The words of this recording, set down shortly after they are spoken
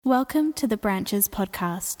Welcome to the Branches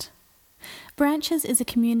podcast. Branches is a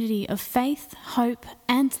community of faith, hope,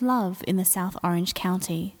 and love in the South Orange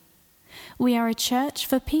County. We are a church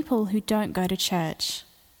for people who don't go to church.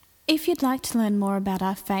 If you'd like to learn more about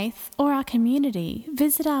our faith or our community,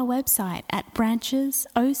 visit our website at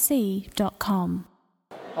branchesoc.com.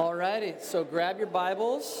 Alrighty, so grab your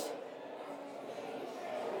Bibles,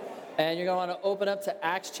 and you're going to want to open up to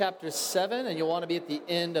Acts chapter 7, and you'll want to be at the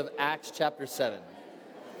end of Acts chapter 7.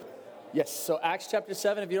 Yes, so Acts chapter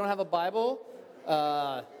 7, if you don't have a Bible,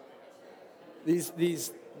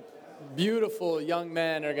 these beautiful young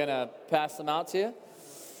men are going to pass them out to you.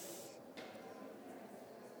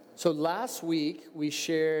 So last week, we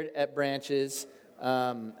shared at Branches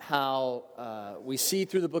how we see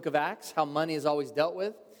through the book of Acts how money is always dealt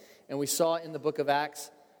with. And we saw in the book of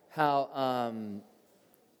Acts how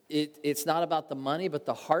it's not about the money, but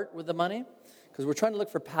the heart with the money. Because we're trying to look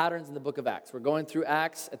for patterns in the book of Acts. We're going through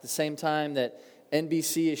Acts at the same time that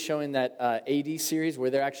NBC is showing that AD series where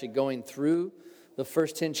they're actually going through the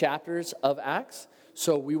first 10 chapters of Acts.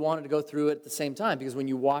 So we wanted to go through it at the same time because when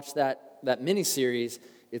you watch that mini-series,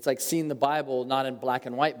 it's like seeing the Bible not in black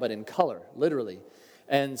and white, but in color, literally.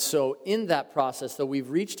 And so in that process, though,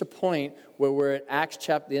 we've reached a point where we're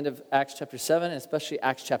at the end of Acts chapter 7, and especially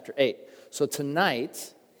Acts chapter 8. So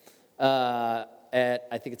tonight,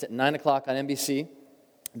 I think it's at 9 o'clock on NBC,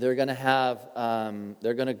 they're going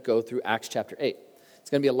to go through Acts chapter 8. It's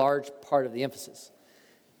going to be a large part of the emphasis.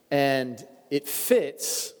 And it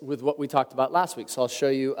fits with what we talked about last week. So I'll show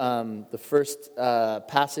you the first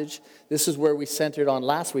passage. This is where we centered on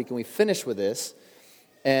last week, and we finished with this.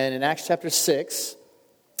 And in Acts chapter 6,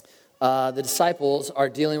 the disciples are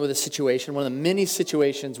dealing with a situation, one of the many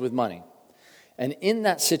situations with money. And in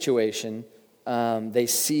that situation, they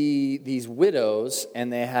see these widows,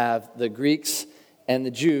 and they have the Greeks and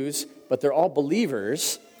the Jews, but they're all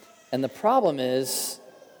believers. And the problem is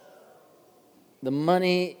the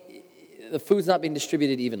food's not being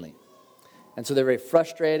distributed evenly. And so they're very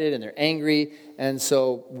frustrated and they're angry. And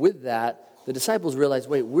so with that, the disciples realize,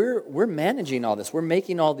 wait, we're managing all this. We're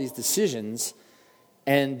making all these decisions.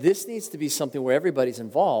 And this needs to be something where everybody's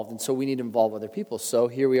involved. And so we need to involve other people. So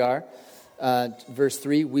here we are. Verse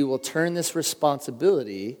 3, we will turn this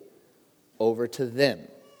responsibility over to them.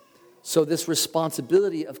 So this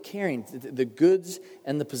responsibility of caring, the goods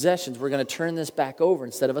and the possessions, we're going to turn this back over.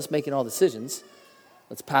 Instead of us making all decisions,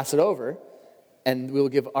 let's pass it over, and we'll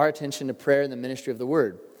give our attention to prayer and the ministry of the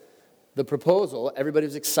word. The proposal, everybody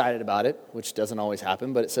was excited about it, which doesn't always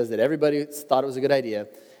happen, but it says that everybody thought it was a good idea,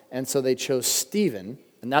 and so they chose Stephen,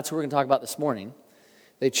 and that's what we're going to talk about this morning.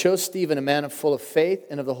 They chose Stephen, a man full of faith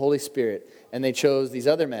and of the Holy Spirit. And they chose these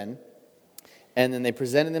other men. And then they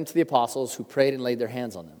presented them to the apostles who prayed and laid their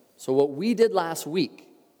hands on them. So what we did last week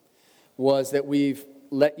was that we've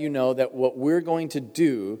let you know that what we're going to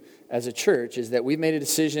do as a church is that we've made a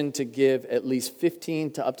decision to give at least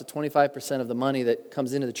 15 to up to 25% of the money that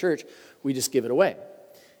comes into the church. We just give it away.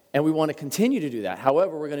 And we want to continue to do that.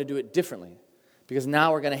 However, we're going to do it differently. Because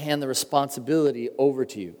now we're going to hand the responsibility over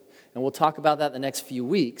to you. And we'll talk about that the next few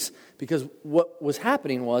weeks, because what was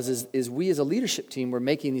happening is we as a leadership team were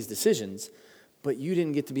making these decisions, but you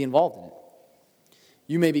didn't get to be involved in it.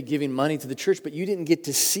 You may be giving money to the church, but you didn't get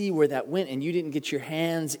to see where that went, and you didn't get your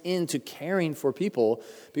hands into caring for people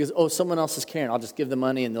because, someone else is caring. I'll just give the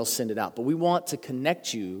money and they'll send it out. But we want to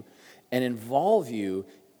connect you and involve you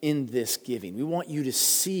in this giving. We want you to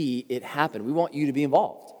see it happen. We want you to be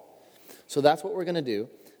involved. So that's what we're going to do.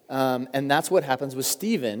 And that's what happens with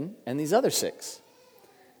Stephen and these other 6.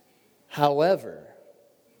 However,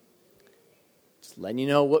 just letting you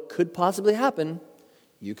know what could possibly happen,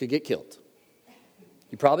 you could get killed.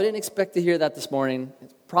 You probably didn't expect to hear that this morning.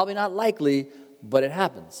 It's probably not likely, but it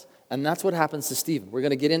happens. And that's what happens to Stephen. We're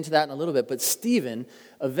going to get into that in a little bit. But Stephen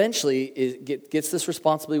eventually gets this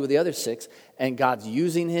responsibility with the other 6, and God's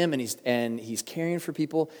using him, and he's caring for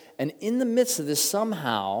people. And in the midst of this,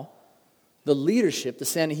 somehow, the leadership, the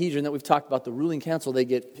Sanhedrin that we've talked about, the ruling council, they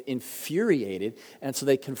get infuriated, and so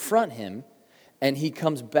they confront him, and he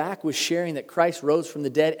comes back with sharing that Christ rose from the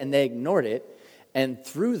dead, and they ignored it, and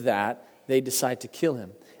through that, they decide to kill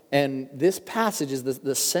him. And this passage is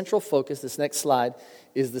the central focus. This next slide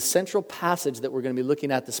is the central passage that we're going to be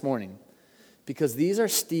looking at this morning, because these are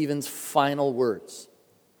Stephen's final words.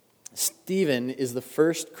 Stephen is the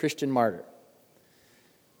first Christian martyr.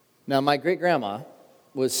 Now, my great-grandma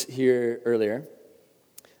was here earlier.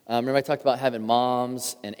 Remember I talked about having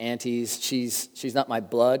moms and aunties. She's not my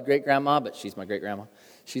blood great-grandma, but she's my great-grandma.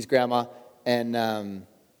 She's grandma. And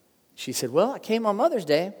she said, well, I came on Mother's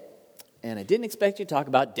Day, and I didn't expect you to talk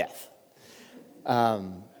about death.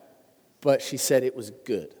 But she said it was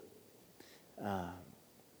good.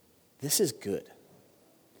 This is good.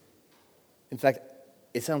 In fact,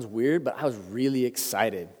 it sounds weird, but I was really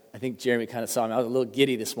excited. I think Jeremy kind of saw me. I was a little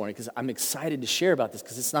giddy this morning because I'm excited to share about this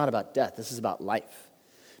because it's not about death. This is about life.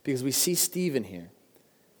 Because we see Stephen here.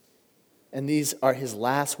 And these are his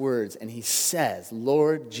last words. And he says,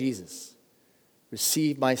 Lord Jesus,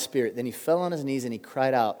 receive my spirit. Then he fell on his knees and he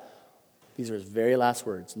cried out. These are his very last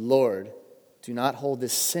words. Lord, do not hold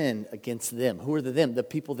this sin against them. Who are the them? The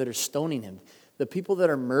people that are stoning him. The people that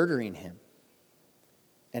are murdering him.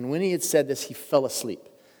 And when he had said this, he fell asleep.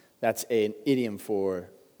 That's an idiom for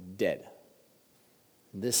dead.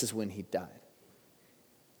 This is when he died.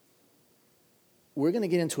 We're going to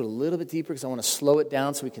get into it a little bit deeper because I want to slow it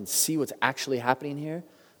down so we can see what's actually happening here.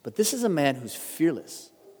 But this is a man who's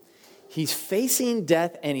fearless. He's facing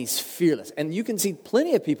death and he's fearless. And you can see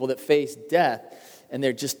plenty of people that face death and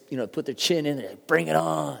they're just, put their chin in and bring it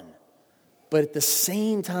on. But at the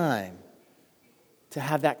same time, to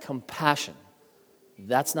have that compassion,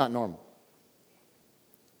 that's not normal.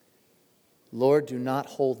 Lord, do not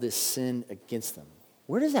hold this sin against them.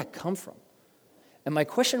 Where does that come from? And my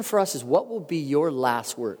question for us is, what will be your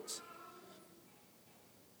last words?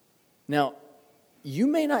 Now, you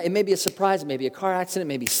may not, it may be a surprise, it may be a car accident,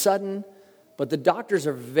 it may be sudden, but the doctors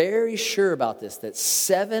are very sure about this, that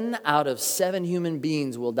 7 out of 7 human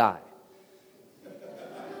beings will die.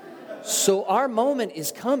 So our moment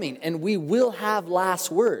is coming, and we will have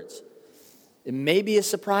last words. It may be a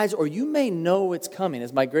surprise, or you may know it's coming.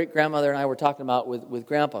 As my great-grandmother and I were talking about with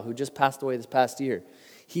Grandpa, who just passed away this past year.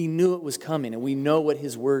 He knew it was coming, and we know what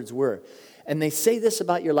his words were. And they say this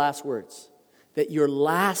about your last words, that your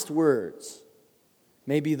last words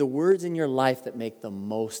may be the words in your life that make the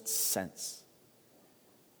most sense.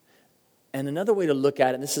 And another way to look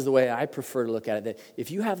at it, and this is the way I prefer to look at it, that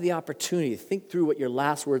if you have the opportunity to think through what your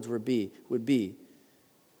last words would be,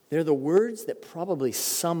 they're the words that probably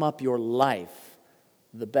sum up your life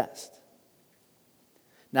the best.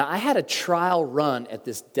 Now, I had a trial run at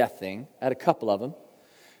this death thing. I had a couple of them.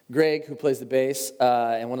 Greg, who plays the bass,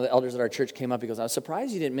 and one of the elders at our church came up. He goes, I was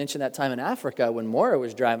surprised you didn't mention that time in Africa when Maura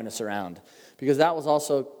was driving us around, because that was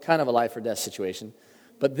also kind of a life or death situation.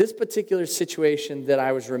 But this particular situation that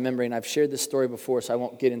I was remembering, I've shared this story before, so I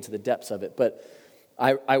won't get into the depths of it, but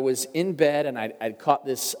I was in bed, and I'd caught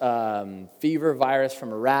this fever virus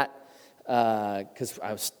from a rat, because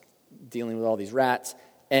I was dealing with all these rats,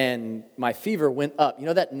 and my fever went up. You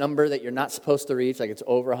know that number that you're not supposed to reach, like it's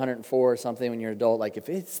over 104 or something when you're an adult? Like if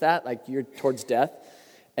it's that, like you're towards death.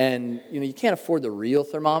 And, you can't afford the real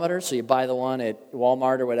thermometer, so you buy the one at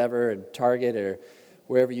Walmart or whatever, or Target or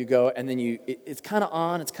wherever you go, and then it's kind of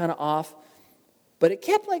on, it's kind of off. But it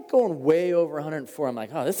kept like going way over 104. I'm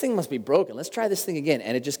like, oh, this thing must be broken. Let's try this thing again.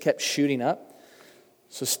 And it just kept shooting up.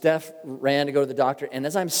 So Steph ran to go to the doctor. And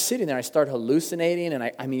as I'm sitting there, I start hallucinating.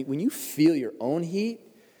 And I mean, when you feel your own heat,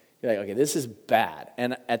 you're like, okay, this is bad.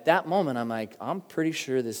 And at that moment, I'm like, I'm pretty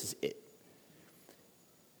sure this is it.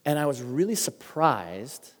 And I was really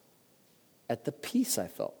surprised at the peace I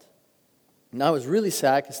felt. And I was really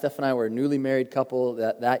sad because Steph and I were a newly married couple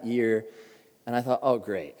that year. And I thought, oh,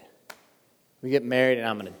 great. We get married and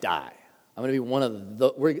I'm going to die. I'm going to be one of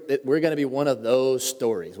the, we're going to be one of those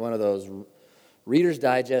stories, one of those Reader's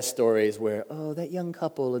Digest stories where, oh, that young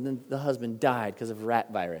couple and then the husband died because of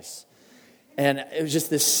rat virus. And it was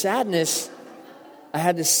just this sadness. I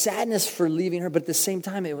had this sadness for leaving her, but at the same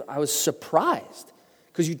time, I was surprised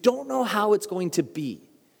because you don't know how it's going to be.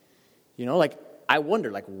 Like I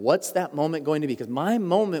wonder, like, what's that moment going to be? Because my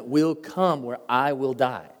moment will come where I will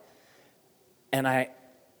die. And I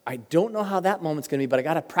don't know how that moment's going to be, but I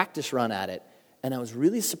got a practice run at it. And I was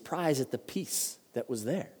really surprised at the peace that was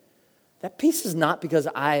there. That peace is not because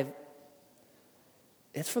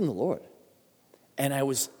it's from the Lord. And I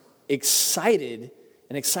was excited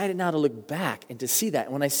now to look back and to see that.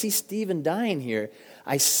 And when I see Stephen dying here,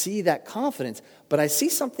 I see that confidence. But I see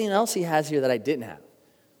something else he has here that I didn't have,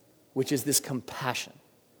 which is this compassion.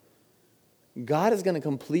 God is going to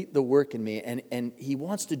complete the work in me, and he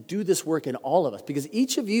wants to do this work in all of us, because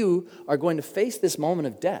each of you are going to face this moment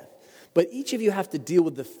of death, but each of you have to deal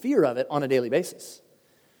with the fear of it on a daily basis.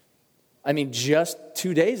 I mean, just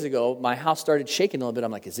 2 days ago, my house started shaking a little bit.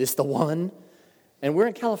 I'm like, is this the one? And we're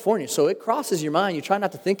in California, so it crosses your mind. You try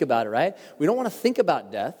not to think about it, right? We don't want to think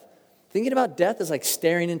about death. Thinking about death is like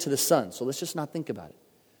staring into the sun, so let's just not think about it.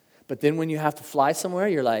 But then when you have to fly somewhere,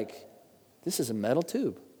 you're like, this is a metal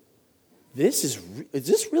tube. Is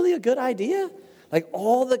this really a good idea? Like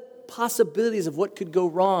all the possibilities of what could go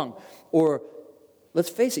wrong. Or let's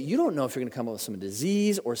face it, you don't know if you're going to come up with some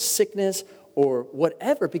disease or sickness or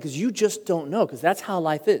whatever, because you just don't know, because that's how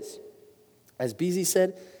life is. as BZ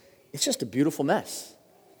said, it's just a beautiful mess.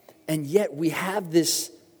 And yet we have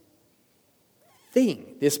this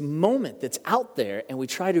thing, this moment that's out there, and we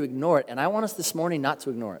try to ignore it. And I want us this morning not to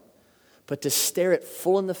ignore it, but to stare it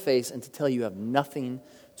full in the face and to tell you have nothing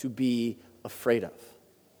to be afraid of.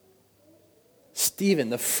 Stephen,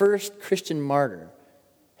 the first Christian martyr,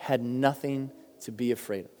 had nothing to be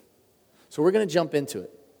afraid of. So we're going to jump into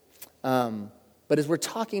it. But as we're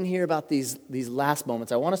talking here about these last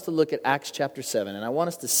moments, I want us to look at Acts chapter 7, and I want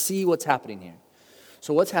us to see what's happening here.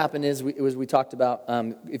 So what's happened is, we talked about,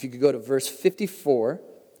 if you could go to verse 54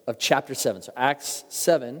 of chapter 7. So Acts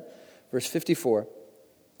 7, verse 54.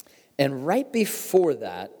 And right before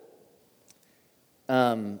that,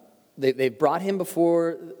 they brought him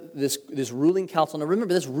before this ruling council. Now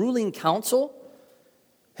remember, this ruling council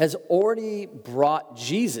has already brought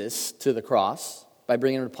Jesus to the cross by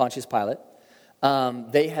bringing him to Pontius Pilate.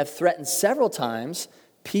 They have threatened several times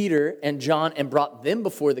Peter and John and brought them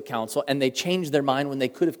before the council, and they changed their mind when they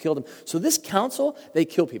could have killed him. So this council, they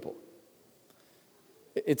kill people.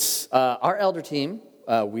 It's our elder team.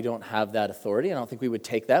 We don't have that authority. I don't think we would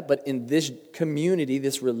take that. But in this community,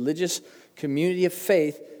 this religious community of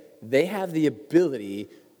faith, they have the ability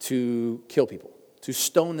to kill people, to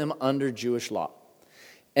stone them under Jewish law.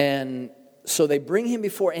 And so they bring him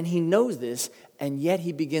before, and he knows this, and yet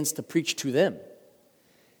he begins to preach to them.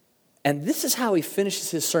 And this is how he finishes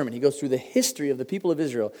his sermon. He goes through the history of the people of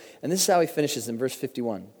Israel, and this is how he finishes in verse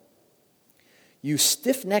 51. You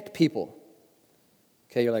stiff-necked people.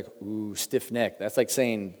 Okay, you're like, ooh, stiff-necked. That's like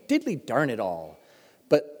saying, diddly darn it all.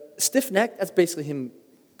 But stiff-necked, that's basically him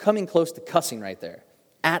coming close to cussing right there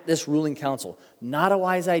at this ruling council. Not a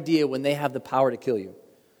wise idea when they have the power to kill you.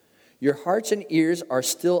 Your hearts and ears are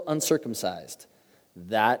still uncircumcised.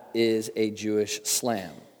 That is a Jewish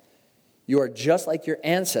slam. You are just like your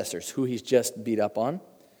ancestors, who he's just beat up on.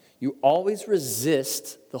 You always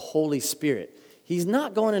resist the Holy Spirit. He's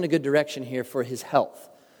not going in a good direction here for his health,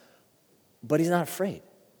 but he's not afraid.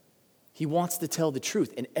 He wants to tell the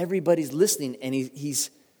truth, and everybody's listening, and he's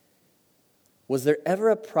was there ever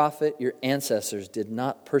a prophet your ancestors did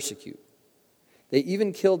not persecute? They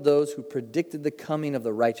even killed those who predicted the coming of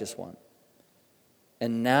the righteous one.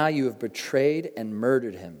 And now you have betrayed and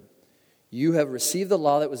murdered him. You have received the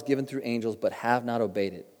law that was given through angels, but have not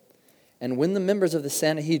obeyed it. And when the members of the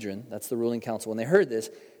Sanhedrin, that's the ruling council, when they heard this,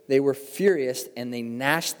 they were furious and they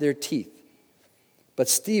gnashed their teeth. But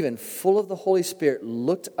Stephen, full of the Holy Spirit,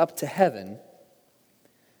 looked up to heaven,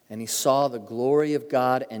 and he saw the glory of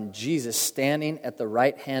God and Jesus standing at the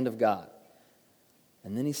right hand of God.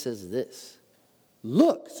 And then he says this,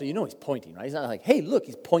 look. So you know he's pointing, right? He's not like, hey, look,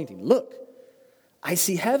 he's pointing. Look, I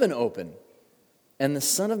see heaven open and the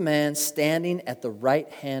Son of Man standing at the right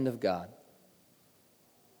hand of God.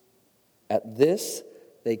 At this,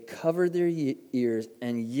 they covered their ears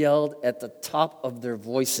and yelled at the top of their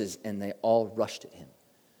voices, and they all rushed at him.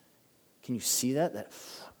 Can you see that?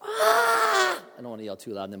 I don't want to yell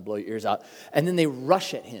too loud and then blow your ears out. And then they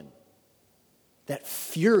rush at him. That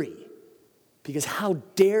fury. Because how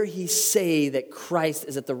dare he say that Christ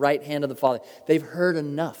is at the right hand of the Father? They've heard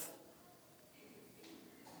enough.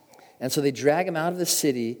 And so they drag him out of the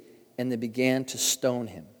city, and they began to stone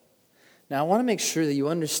him. Now, I want to make sure that you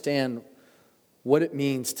understand what it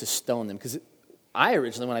means to stone them. Because I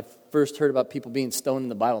originally, when I first heard about people being stoned in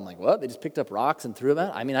the Bible, I'm like, what? They just picked up rocks and threw them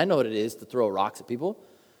out? I mean, I know what it is to throw rocks at people.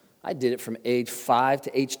 I did it from age 5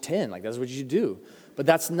 to age 10. Like, that's what you do. But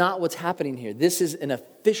that's not what's happening here. This is an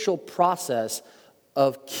official process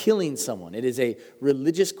of killing someone. It is a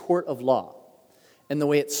religious court of law. And the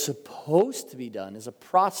way it's supposed to be done is a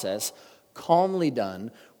process calmly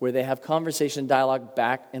done where they have conversation, dialogue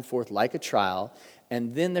back and forth like a trial.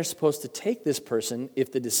 And then they're supposed to take this person,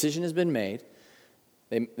 if the decision has been made,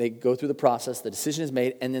 they go through the process, the decision is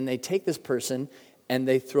made, and then they take this person and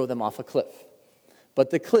they throw them off a cliff.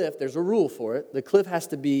 But the cliff, there's a rule for it. The cliff has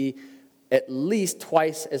to be at least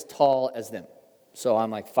twice as tall as them. So I'm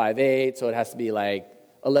like 5'8", so it has to be like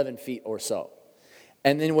 11 feet or so.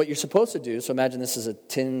 And then what you're supposed to do, so imagine this is a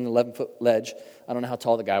 10, 11-foot ledge. I don't know how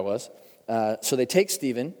tall the guy was. So they take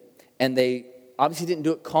Stephen, and they obviously didn't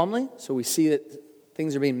do it calmly, so we see that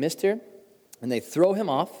things are being missed here. And they throw him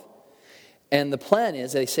off. And the plan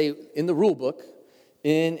is, they say in the rule book,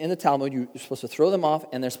 in the Talmud, you're supposed to throw them off,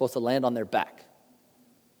 and they're supposed to land on their back.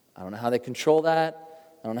 I don't know how they control that.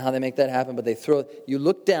 I don't know how they make that happen, but you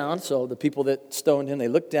look down, so the people that stoned him, they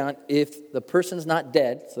look down. If the person's not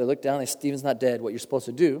dead, so they look down, Stephen's not dead, what you're supposed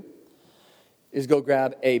to do is go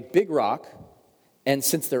grab a big rock, and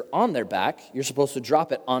since they're on their back, you're supposed to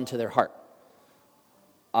drop it onto their heart.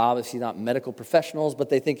 Obviously not medical professionals, but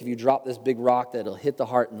they think if you drop this big rock that it'll hit the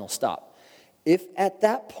heart and they'll stop. If at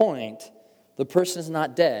that point the person is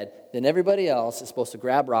not dead, then everybody else is supposed to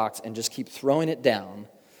grab rocks and just keep throwing it down,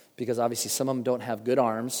 because obviously some of them don't have good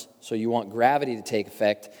arms, so you want gravity to take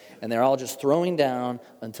effect, and they're all just throwing down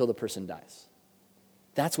until the person dies.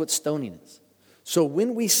 That's what stoning is. So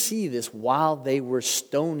when we see this while they were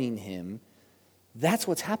stoning him, that's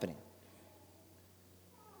what's happening.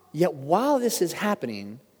 Yet while this is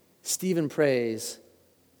happening, Stephen prays,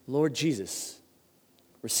 Lord Jesus,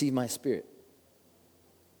 receive my spirit.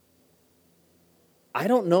 I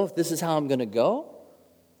don't know if this is how I'm going to go,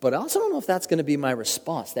 but I also don't know if that's going to be my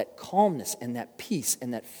response, that calmness and that peace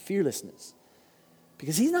and that fearlessness.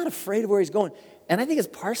 Because he's not afraid of where he's going. And I think it's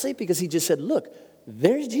partially because he just said, look,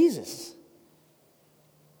 there's Jesus.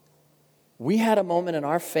 We had a moment in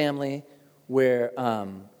our family where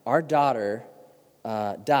our daughter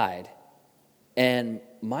died, and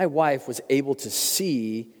my wife was able to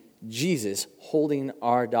see Jesus holding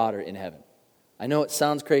our daughter in heaven. I know it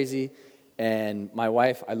sounds crazy, and my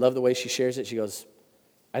wife, I love the way she shares it. She goes,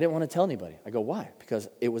 I didn't want to tell anybody. I go, why? Because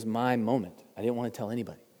it was my moment. I didn't want to tell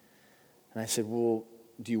anybody. And I said, well,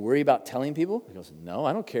 do you worry about telling people? He goes, no,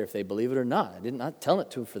 I don't care if they believe it or not. I'm not telling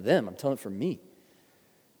it to them for them. I'm telling it for me.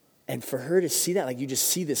 And for her to see that, like you just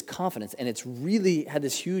see this confidence, and it's really had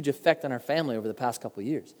this huge effect on our family over the past couple of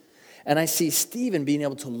years. And I see Stephen being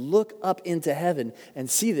able to look up into heaven and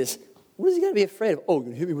see this. What is he going to be afraid of? Oh, you're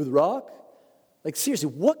going to hit me with a rock? Like seriously,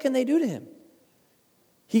 what can they do to him?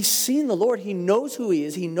 He's seen the Lord. He knows who he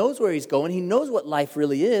is. He knows where he's going. He knows what life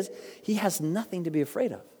really is. He has nothing to be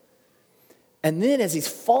afraid of. And then as he's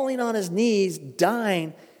falling on his knees,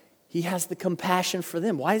 dying, he has the compassion for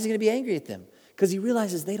them. Why is he going to be angry at them? Because he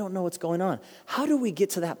realizes they don't know what's going on. How do we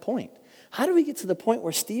get to that point? How do we get to the point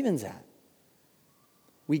where Stephen's at?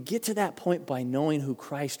 We get to that point by knowing who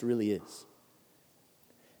Christ really is.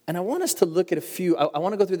 And I want us to look at a few. I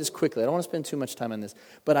want to go through this quickly. I don't want to spend too much time on this.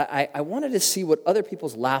 But I wanted to see what other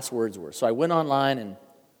people's last words were. So I went online and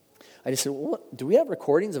I just said, well, do we have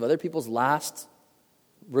recordings of other people's last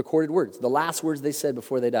recorded words? The last words they said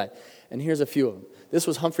before they died. And here's a few of them. This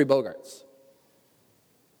was Humphrey Bogart's.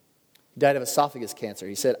 He died of esophagus cancer.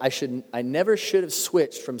 He said, I never should have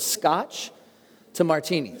switched from scotch to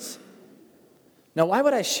martinis. Now, why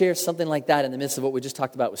would I share something like that in the midst of what we just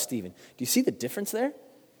talked about with Stephen? Do you see the difference there?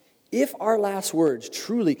 If our last words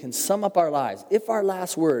truly can sum up our lives, if our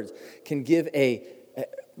last words can give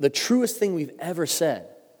the truest thing we've ever said,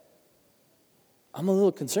 I'm a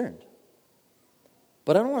little concerned.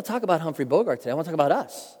 But I don't want to talk about Humphrey Bogart today. I want to talk about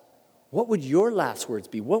us. What would your last words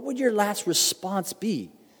be? What would your last response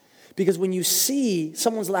be? Because when you see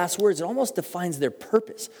someone's last words, it almost defines their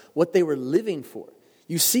purpose, what they were living for.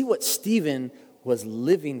 You see what Stephen was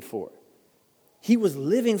living for. He was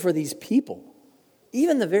living for these people.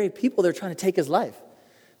 Even the very people that are trying to take his life.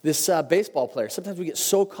 This baseball player, sometimes we get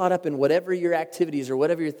so caught up in whatever your activities or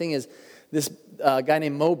whatever your thing is. This guy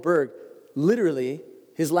named Mo Berg, literally,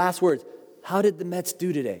 his last words, how did the Mets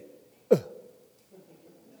do today?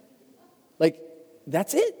 Like,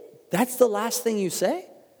 that's it. That's the last thing you say.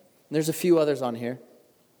 And there's a few others on here.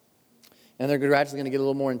 And they're gradually going to get a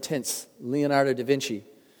little more intense. Leonardo da Vinci,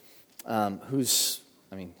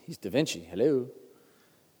 he's Da Vinci, hello.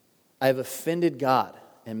 I have offended God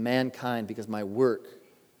and mankind because my work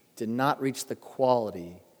did not reach the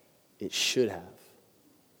quality it should have.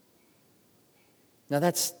 Now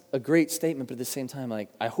that's a great statement, but at the same time,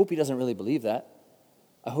 I hope he doesn't really believe that.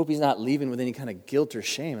 I hope he's not leaving with any kind of guilt or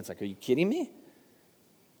shame. It's like, are you kidding me?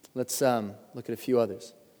 Let's look at a few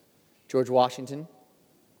others. George Washington,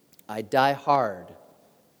 I die hard,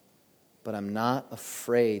 but I'm not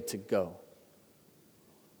afraid to go.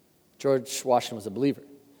 George Washington was a believer.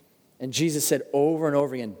 And Jesus said over and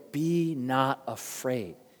over again, be not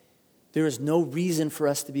afraid. There is no reason for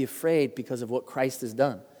us to be afraid because of what Christ has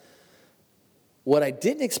done. What I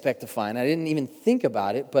didn't expect to find, I didn't even think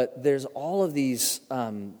about it, but there's all of these,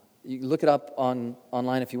 you can look it up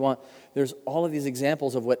online if you want, there's all of these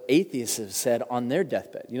examples of what atheists have said on their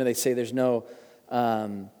deathbed. You know, they say there's no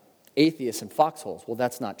atheists in foxholes. Well,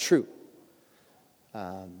 that's not true.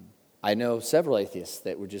 I know several atheists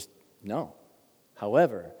that were just, no.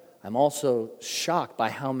 However, I'm also shocked by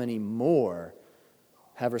how many more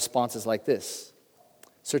have responses like this.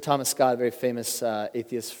 Sir Thomas Scott, a very famous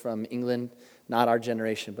atheist from England, not our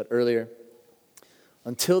generation, but earlier.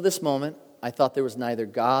 Until this moment, I thought there was neither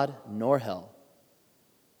God nor hell.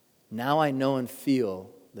 Now I know and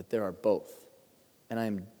feel that there are both, and I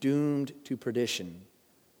am doomed to perdition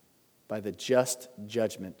by the just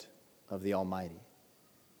judgment of the Almighty.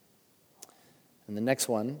 And the next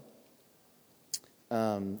one,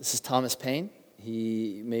 this is Thomas Paine.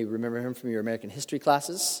 You may remember him from your American history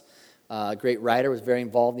classes. a great writer, was very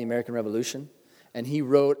involved in the American Revolution. And he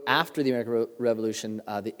wrote, after the American Revolution,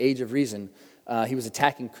 The Age of Reason. He was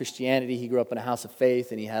attacking Christianity. He grew up in a house of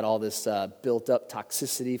faith, and he had all this built-up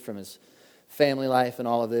toxicity from his family life and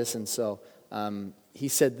all of this. And so he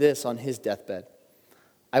said this on his deathbed: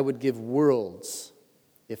 "I would give worlds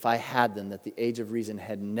if I had them that The Age of Reason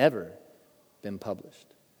had never been published.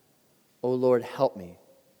 O Lord, help me.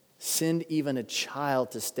 Send even a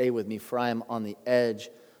child to stay with me, for I am on the edge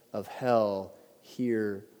of hell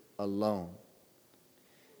here alone."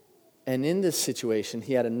 And in this situation,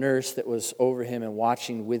 he had a nurse that was over him and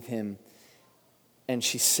watching with him. And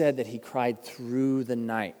she said that he cried through the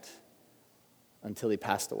night until he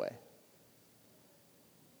passed away.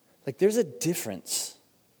 Like, there's a difference,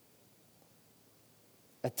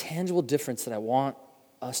 a tangible difference that I want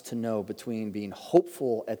us to know between being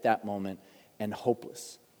hopeful at that moment and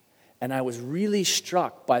hopeless. And I was really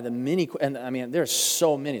struck by the many, and I mean, there are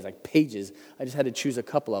so many, like pages. I just had to choose a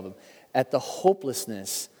couple of them. At the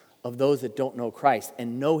hopelessness of those that don't know Christ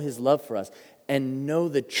and know his love for us and know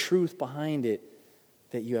the truth behind it,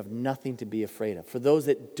 that you have nothing to be afraid of. For those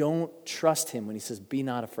that don't trust him when he says, "Be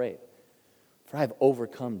not afraid, for I have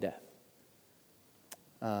overcome death."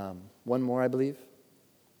 One more, I believe.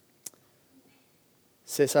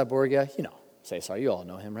 Cesar Borgia, Cesar, you all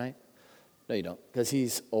know him, right? No, you don't, because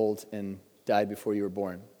he's old and died before you were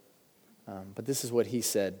born. But this is what he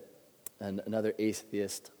said, another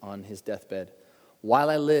atheist on his deathbed: "While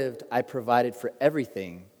I lived, I provided for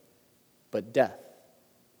everything but death.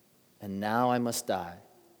 And now I must die,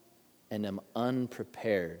 and am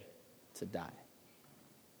unprepared to die."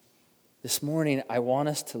 This morning, I want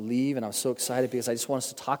us to leave, and I'm so excited because I just want us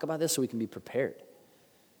to talk about this so we can be prepared.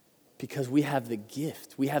 Because we have the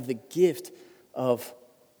gift. We have the gift of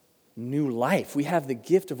new life. We have the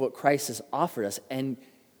gift of what Christ has offered us, and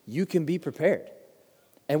you can be prepared.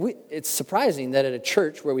 And it's surprising that at a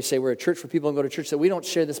church where we say we're a church for people and go to church, that we don't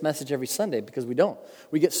share this message every Sunday, because we don't.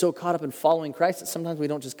 We get so caught up in following Christ that sometimes we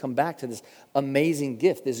don't just come back to this amazing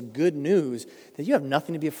gift, this good news that you have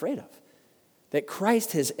nothing to be afraid of. That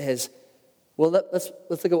Christ has well, let's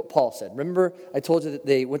look at what Paul said. Remember, I told you that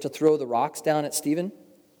they went to throw the rocks down at Stephen?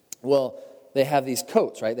 Well, they have these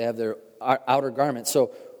coats, right? They have their outer garments.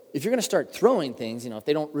 So if you're going to start throwing things, if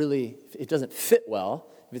they don't really, if it doesn't fit well,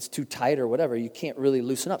 if it's too tight or whatever, you can't really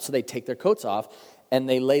loosen up. So they take their coats off and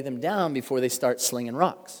they lay them down before they start slinging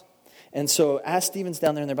rocks. And so as Stephen's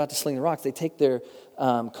down there and they're about to sling the rocks, they take their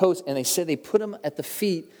coats and they said they put them at the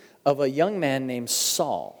feet of a young man named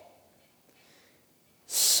Saul.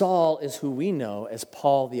 Saul is who we know as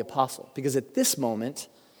Paul the Apostle, because at this moment,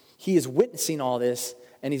 he is witnessing all this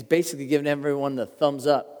and he's basically giving everyone the thumbs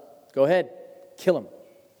up. Go ahead, kill him.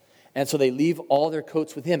 And so they leave all their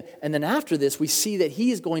coats with him. And then after this, we see that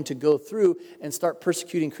he is going to go through and start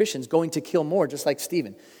persecuting Christians, going to kill more, just like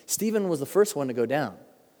Stephen. Stephen was the first one to go down.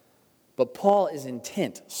 But Saul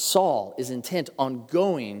is intent on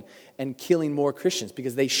going and killing more Christians,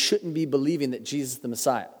 because they shouldn't be believing that Jesus is the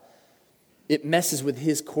Messiah. It messes with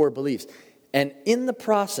his core beliefs. And in the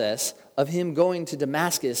process of him going to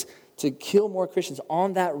Damascus to kill more Christians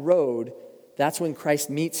on that road, that's when Christ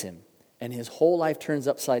meets him. And his whole life turns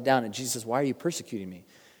upside down. And Jesus says, "Why are you persecuting me?"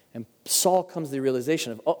 And Saul comes to the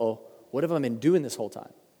realization of, what have I been doing this whole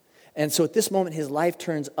time? And so at this moment, his life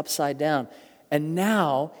turns upside down. And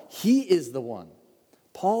now he is the one.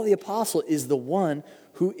 Paul the Apostle is the one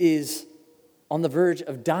who is on the verge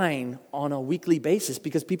of dying on a weekly basis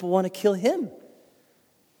because people want to kill him.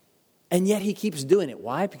 And yet he keeps doing it.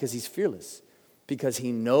 Why? Because he's fearless. Because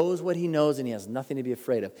he knows what he knows and he has nothing to be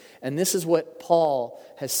afraid of. And this is what Paul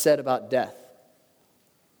has said about death.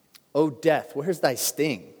 "O death, where's thy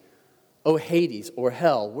sting? O Hades, or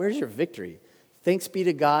hell, where's your victory? Thanks be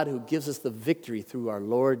to God who gives us the victory through our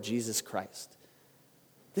Lord Jesus Christ."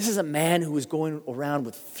 This is a man who was going around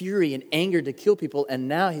with fury and anger to kill people, and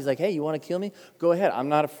now he's like, "Hey, you want to kill me? Go ahead. I'm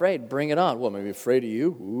not afraid. Bring it on." "Well, am I afraid of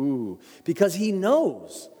you?" Ooh. Because he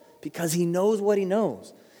knows. Because he knows what he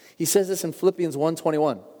knows. He says this in Philippians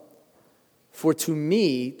 1:21. "For to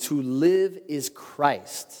me, to live is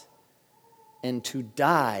Christ, and to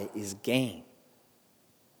die is gain."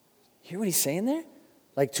 Hear what he's saying there?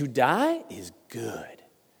 Like, to die is good.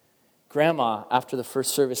 Grandma, after the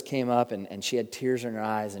first service, came up and she had tears in her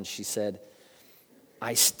eyes, and she said,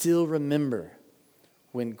 "I still remember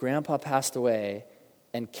when Grandpa passed away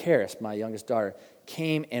and Karis, my youngest daughter,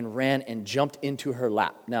 came and ran and jumped into her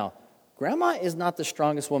lap." Now, Grandma is not the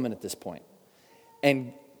strongest woman at this point.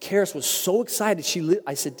 And Karis was so excited.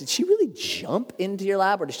 I said, "Did she really jump into your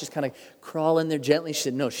lap, or did she just kind of crawl in there gently?" She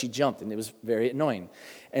said, "No, she jumped," and it was very annoying.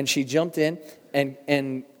 And she jumped in,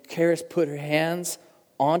 and Karis put her hands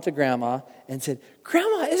onto Grandma and said,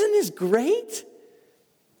 "Grandma, isn't this great?"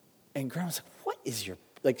 And Grandma's like, "What is your..."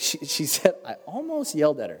 Like she said, I almost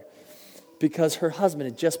yelled at her because her husband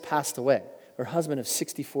had just passed away, her husband of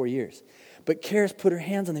 64 years. But Karis put her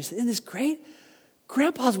hands on there and said, "Isn't this great?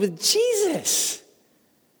 Grandpa's with Jesus."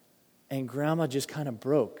 And Grandma just kind of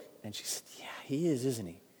broke. And she said, "Yeah, he is, isn't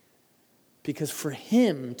he?" Because for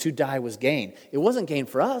him to die was gain. It wasn't gain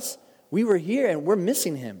for us. We were here and we're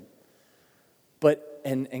missing him. But,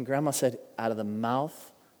 and Grandma said, out of the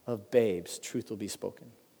mouth of babes, truth will be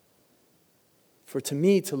spoken. For to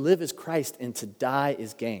me, to live is Christ and to die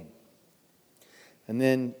is gain. And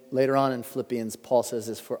then later on in Philippians, Paul says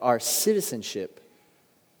this, for our citizenship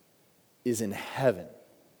is in heaven.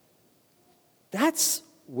 That's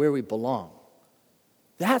where we belong.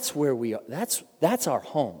 That's where we are. That's our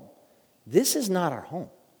home. This is not our home.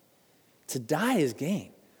 To die is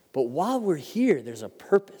gain. But while we're here, there's a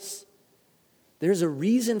purpose. There's a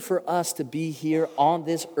reason for us to be here on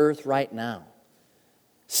this earth right now.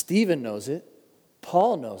 Stephen knows it.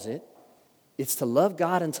 Paul knows it. It's to love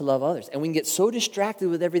God and to love others. And we can get so distracted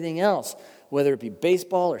with everything else, whether it be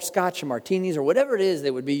baseball or scotch or martinis or whatever it is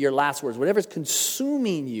that would be your last words, whatever's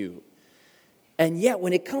consuming you. And yet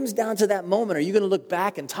when it comes down to that moment, are you going to look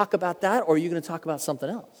back and talk about that, or are you going to talk about something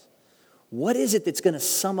else? What is it that's going to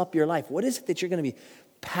sum up your life? What is it that you're going to be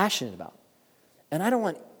passionate about? And I don't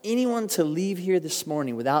want anyone to leave here this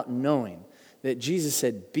morning without knowing that Jesus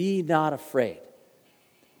said, "Be not afraid."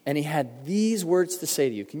 And he had these words to say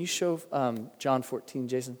to you. Can you show John 14,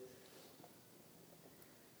 Jason?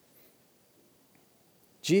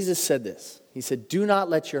 Jesus said this. He said, "Do not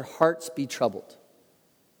let your hearts be troubled.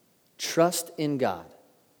 Trust in God.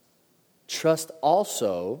 Trust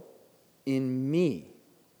also in me.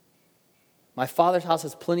 My Father's house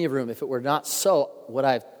has plenty of room. If it were not so, would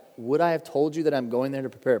I have told you that I'm going there to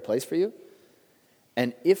prepare a place for you?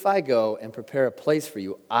 And if I go and prepare a place for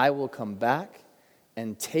you, I will come back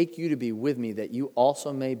and take you to be with me, that you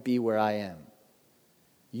also may be where I am.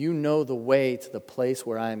 You know the way to the place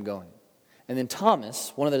where I am going." And then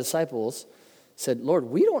Thomas, one of the disciples, said, "Lord,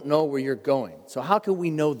 we don't know where you're going, so how can we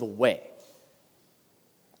know the way?"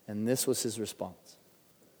 And this was his response.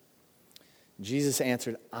 Jesus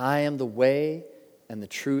answered, "I am the way and the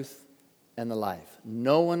truth and the life.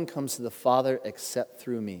 No one comes to the Father except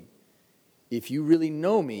through me. If you really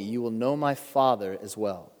know me, you will know my Father as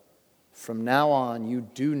well. From now on, you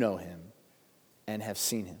do know him and have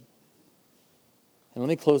seen him." And let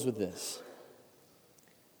me close with this.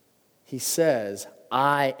 He says,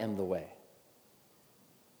 "I am the way."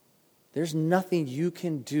 There's nothing you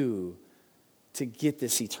can do to get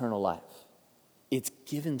this eternal life. It's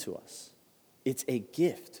given to us. It's a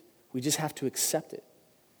gift. We just have to accept it.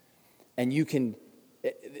 And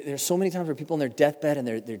there's so many times where people on their deathbed and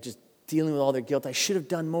they're just dealing with all their guilt. I should have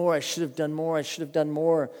done more. I should have done more. I should have done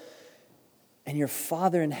more. And your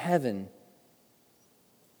Father in heaven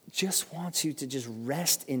just wants you to just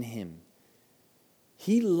rest in him.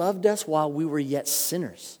 He loved us while we were yet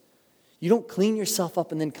sinners. You don't clean yourself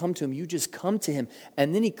up and then come to him. You just come to him,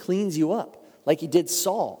 and then he cleans you up like he did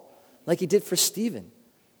Saul, like he did for Stephen.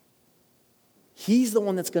 He's the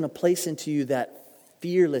one that's going to place into you that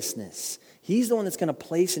fearlessness. He's the one that's going to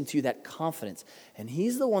place into you that confidence. And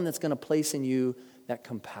he's the one that's going to place in you that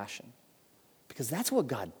compassion. Because that's what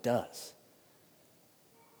God does.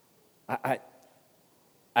 I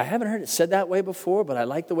haven't heard it said that way before, but I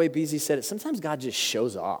like the way BZ said it. Sometimes God just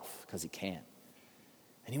shows off because he can.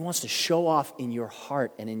 And he wants to show off in your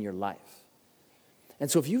heart and in your life. And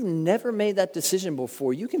so if you've never made that decision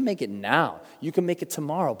before, you can make it now. You can make it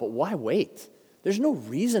tomorrow, but why wait? There's no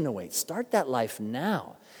reason to wait. Start that life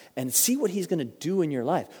now and see what he's going to do in your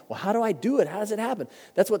life. Well, how do I do it? How does it happen?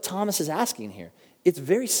 That's what Thomas is asking here. It's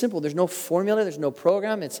very simple. There's no formula. There's no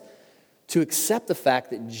program. It's to accept the fact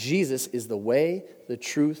that Jesus is the way, the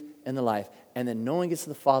truth, and the life. And then no one gets to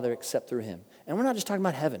the Father except through him. And we're not just talking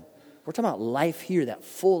about heaven. We're talking about life here, that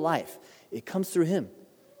full life. It comes through him.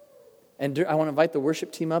 And I want to invite the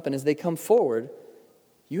worship team up. And as they come forward,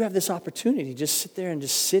 you have this opportunity to just sit there and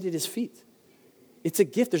just sit at his feet. It's a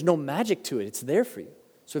gift. There's no magic to it. It's there for you.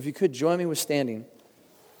 So if you could, join me with standing.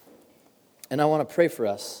 And I want to pray for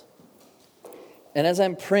us. And as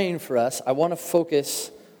I'm praying for us, I want to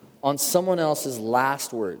focus on someone else's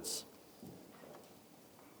last words.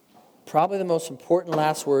 Probably the most important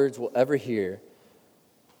last words we'll ever hear.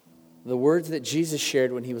 The words that Jesus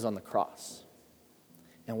shared when he was on the cross.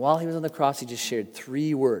 And while he was on the cross, he just shared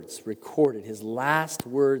 3 words, recorded his last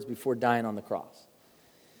words before dying on the cross.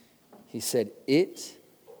 He said, "It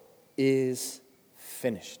is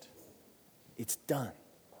finished." It's done.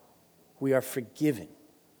 We are forgiven.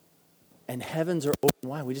 And heavens are open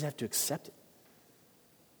wide. We just have to accept it.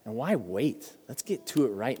 And why wait? Let's get to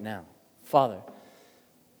it right now. Father,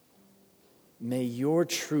 may your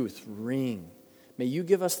truth ring. May you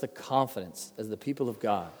give us the confidence as the people of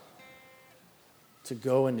God to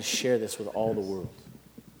go and to share this with all the world.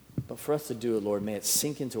 But for us to do it, Lord, may it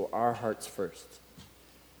sink into our hearts first.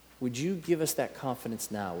 Would you give us that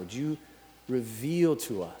confidence now? Would you reveal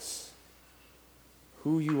to us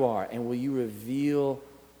who you are? And will you reveal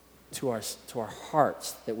to our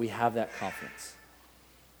hearts that we have that confidence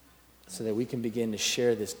so that we can begin to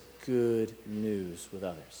share this good news with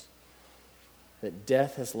others? That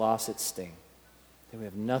death has lost its sting, that we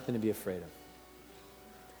have nothing to be afraid of,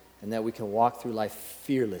 and that we can walk through life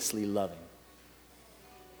fearlessly loving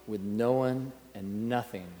with no one and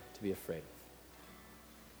nothing to be afraid of.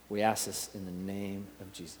 We ask this in the name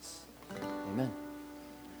of Jesus. Amen.